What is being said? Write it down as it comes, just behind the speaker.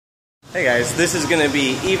Hey guys, this is going to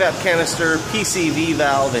be EVAP canister, PCV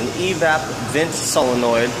valve, and EVAP vent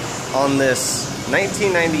solenoid on this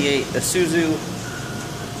 1998 Isuzu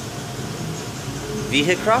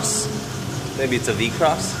Vehicross. Maybe it's a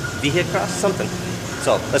Vehicross, something.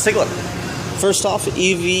 So let's take a look. First off,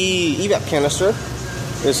 EVAP canister.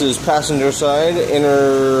 This is passenger side,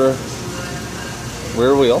 inner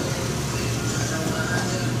rear wheel.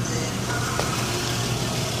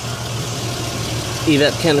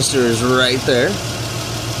 EVAP canister is right there.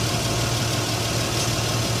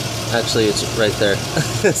 Actually, it's right there.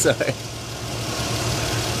 Sorry.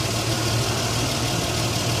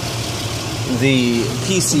 The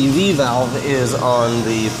PCV valve is on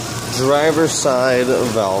the driver's side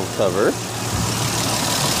valve cover.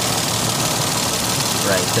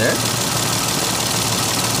 Right there.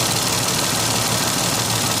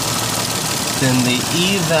 Then the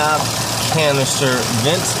EVAP canister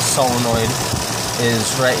vent solenoid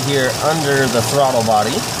is right here under the throttle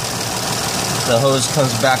body. The hose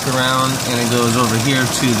comes back around and it goes over here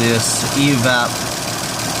to this EVAP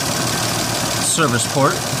service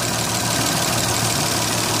port.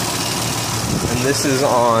 And this is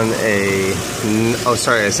on a, oh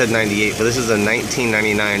sorry, I said 98, but this is a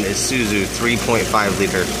 1999 Isuzu 3.5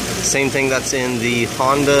 liter. Same thing that's in the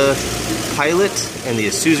Honda Pilot and the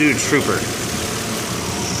Isuzu Trooper.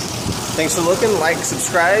 Thanks for looking, like,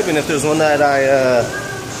 subscribe, and if there's one that I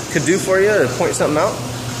could do for you or point something out,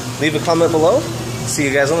 leave a comment below. See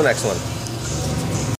you guys on the next one.